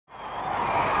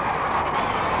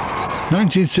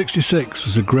1966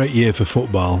 was a great year for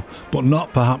football, but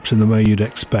not perhaps in the way you'd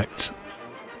expect.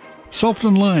 Salford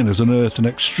Online has unearthed an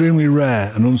extremely rare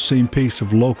and unseen piece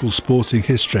of local sporting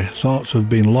history thought to have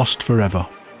been lost forever.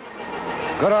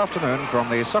 Good afternoon from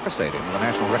the soccer stadium of the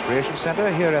National Recreation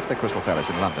Centre here at the Crystal Palace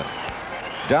in London.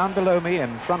 Down below me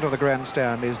in front of the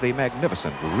grandstand is the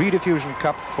magnificent Rediffusion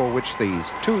Cup, for which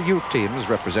these two youth teams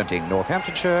representing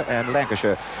Northamptonshire and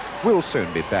Lancashire will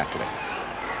soon be battling.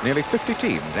 Nearly 50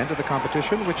 teams enter the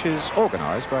competition, which is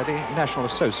organised by the National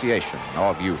Association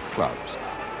of Youth Clubs.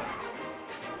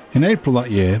 In April that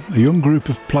year, a young group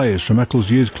of players from Eccles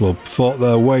Youth Club fought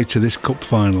their way to this cup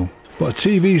final, but a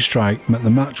TV strike meant the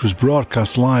match was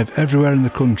broadcast live everywhere in the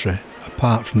country,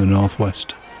 apart from the North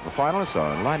West. The finalists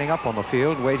are lining up on the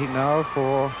field, waiting now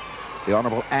for the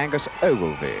Honourable Angus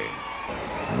Ogilvie.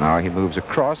 Now he moves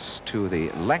across to the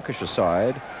Lancashire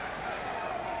side,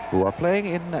 who are playing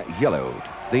in yellow.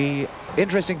 The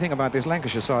interesting thing about this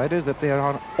Lancashire side is that they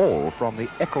are all from the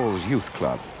Eccles Youth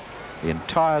Club, the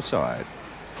entire side.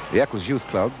 The Eccles Youth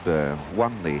Club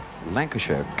won the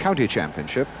Lancashire County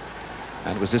Championship,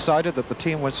 and it was decided that the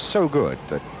team was so good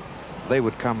that they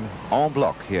would come en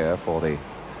bloc here for the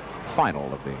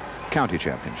final of the County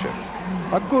Championship.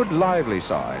 A good, lively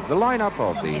side. The lineup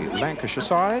of the Lancashire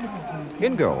side: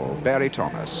 in goal, Barry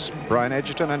Thomas, Brian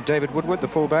Edgerton and David Woodward, the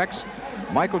fullbacks.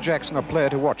 Michael Jackson, a player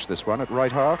to watch this one, at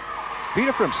right half.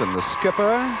 Peter Frimson, the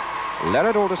skipper.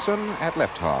 Leonard Alderson at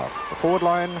left half. The forward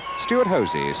line: Stuart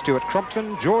Hosey, Stuart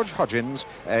Crompton, George Hodgins,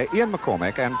 Ian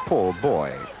McCormick and Paul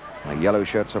Boy. The yellow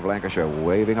shirts of Lancashire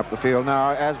waving up the field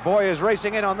now as Boy is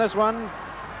racing in on this one.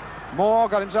 Moore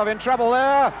got himself in trouble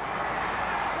there.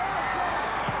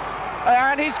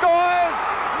 And he scores!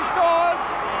 He scores!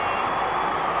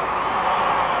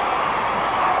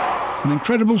 An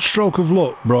incredible stroke of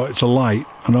luck brought it to light,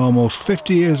 and almost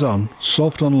 50 years on,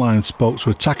 Salford Online spoke to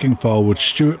attacking forward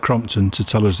Stuart Crompton to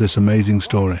tell us this amazing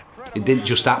story. It didn't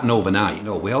just happen overnight. You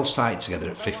know, we all started together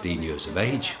at 15 years of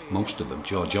age, most of them,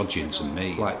 George Hodgins and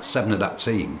me. Like 7 of that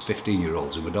team,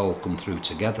 15-year-olds, who would all come through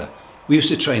together. We used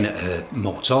to train at a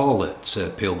motel at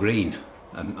Peel Green.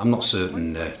 I'm not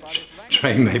certain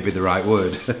train may be the right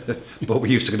word, but we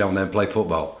used to go down there and play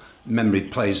football. Memory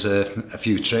plays a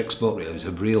few tricks, but it was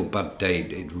a real bad day.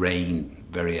 It rained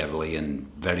very heavily and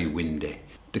very windy.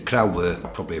 The crowd were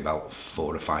probably about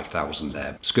 4,000 or 5,000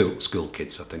 there. School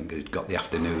kids, I think, who'd got the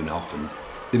afternoon off, and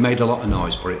they made a lot of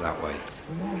noise, put it that way.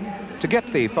 To get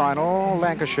the final,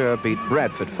 Lancashire beat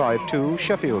Bradford 5-2,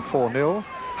 Sheffield 4-0,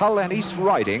 Hull and East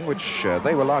Riding, which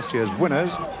they were last year's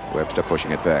winners. Webster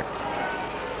pushing it back.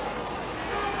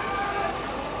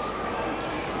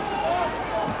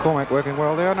 Cormac working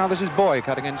well there. Now this is Boy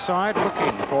cutting inside,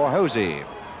 looking for Hosey.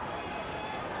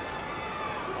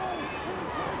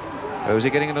 Hosey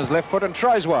getting in his left foot and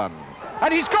tries one.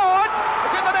 And he scored!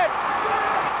 It's in the net!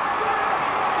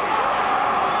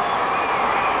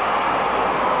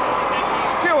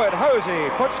 Stuart Hosey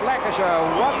puts Lancashire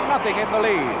 1-0 in the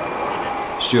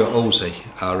lead. Stuart Hosey,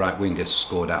 our right winger,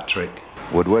 scored that trick.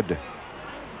 Woodward.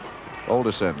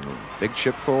 Alderson, big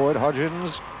chip forward,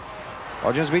 Hodgins.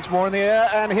 Hodgins beats Moore in the air,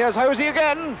 and here's Hosey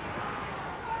again.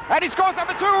 And he scores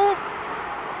number 2.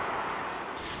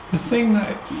 The thing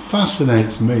that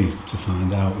fascinates me to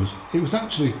find out was it was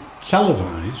actually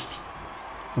televised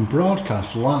and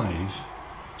broadcast live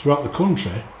throughout the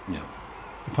country, Yeah.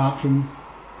 apart from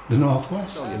the North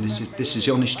West. Yeah, this is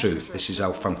the honest truth. This is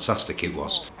how fantastic it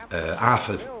was. Half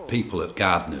of people at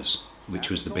Gardeners, which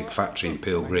was the big factory in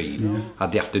Peel Green,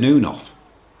 had the afternoon off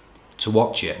to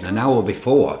watch it, and an hour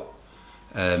before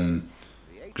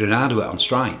Granada went on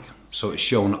strike, so it's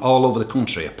shown all over the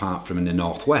country apart from in the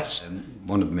North West.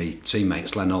 One of my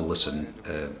teammates, Len Alderson,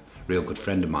 a real good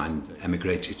friend of mine,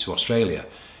 emigrated to Australia,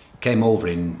 came over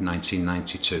in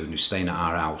 1992 and was staying at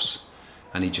our house,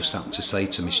 and he just happened to say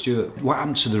to me, Stuart, what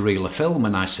happened to the reel of film?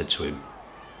 And I said to him,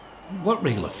 what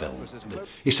reel of film?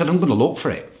 He said, I'm going to look for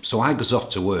it. So I goes off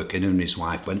to work, and him and his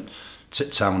wife went to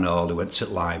town hall, he went to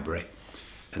the library,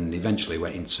 and eventually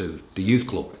went into the youth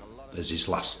club as his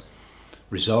last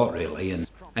resort, really. And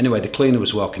anyway, the cleaner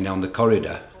was walking down the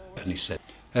corridor, and he said,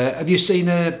 have you seen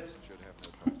a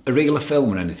reel of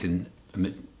film or anything?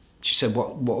 She said,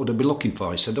 what would I be looking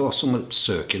for? He said, oh, something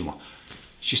circular.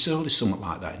 She said, oh, there's something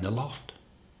like that in the loft.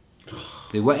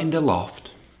 They went in the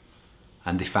loft,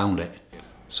 and they found it.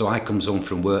 So I comes home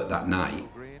from work that night,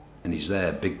 and he's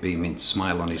there, big beaming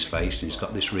smile on his face, and he's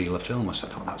got this reel of film. I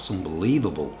said, oh, that's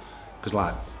unbelievable, because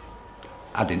like,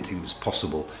 I didn't think it was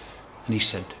possible. And he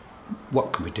said,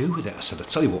 what can we do with it? I said, I'll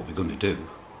tell you what we're going to do.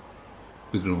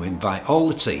 We're going to invite all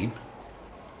the team,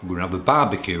 we're going to have a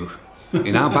barbecue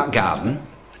in our back garden,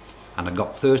 and I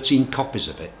got 13 copies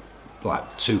of it,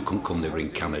 like 2 couldn't come, they were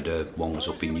in Canada, 1 was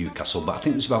up in Newcastle, but I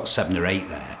think there was about 7 or 8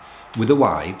 there with the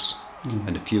wives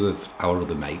and a few of our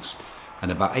other mates.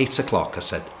 And about 8 o'clock I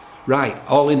said, right,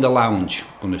 all in the lounge,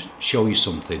 I'm going to show you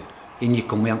something. In you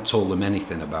come, we hadn't told them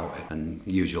anything about it. And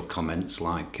the usual comments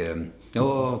like,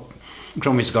 oh,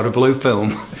 Grommy's got a blue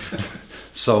film.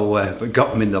 So we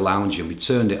got them in the lounge and we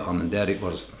turned it on, and there it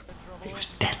was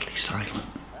deathly silent.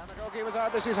 And the goalkeeper's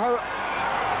out, this is poor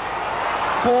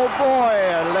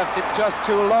boy, left it just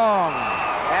too long.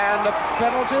 And a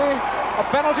penalty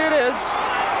it is.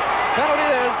 Penalty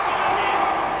it is.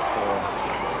 For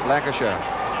Lancashire.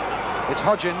 It's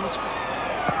Hodgins.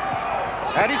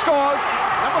 And he scores,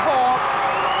 number 4.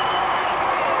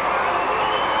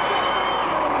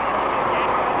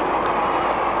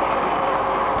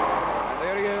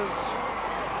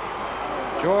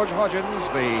 George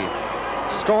Hodgins, the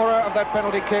scorer of that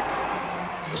penalty kick.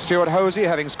 Stuart Hosey,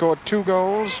 having scored 2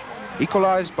 goals,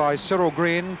 equalised by Cyril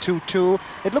Green, 2-2.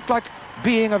 It looked like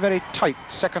being a very tight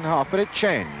second half, but it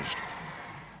changed.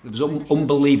 It was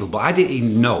unbelievable. I didn't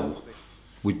even know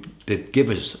they'd give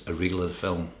us a reel of the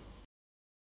film.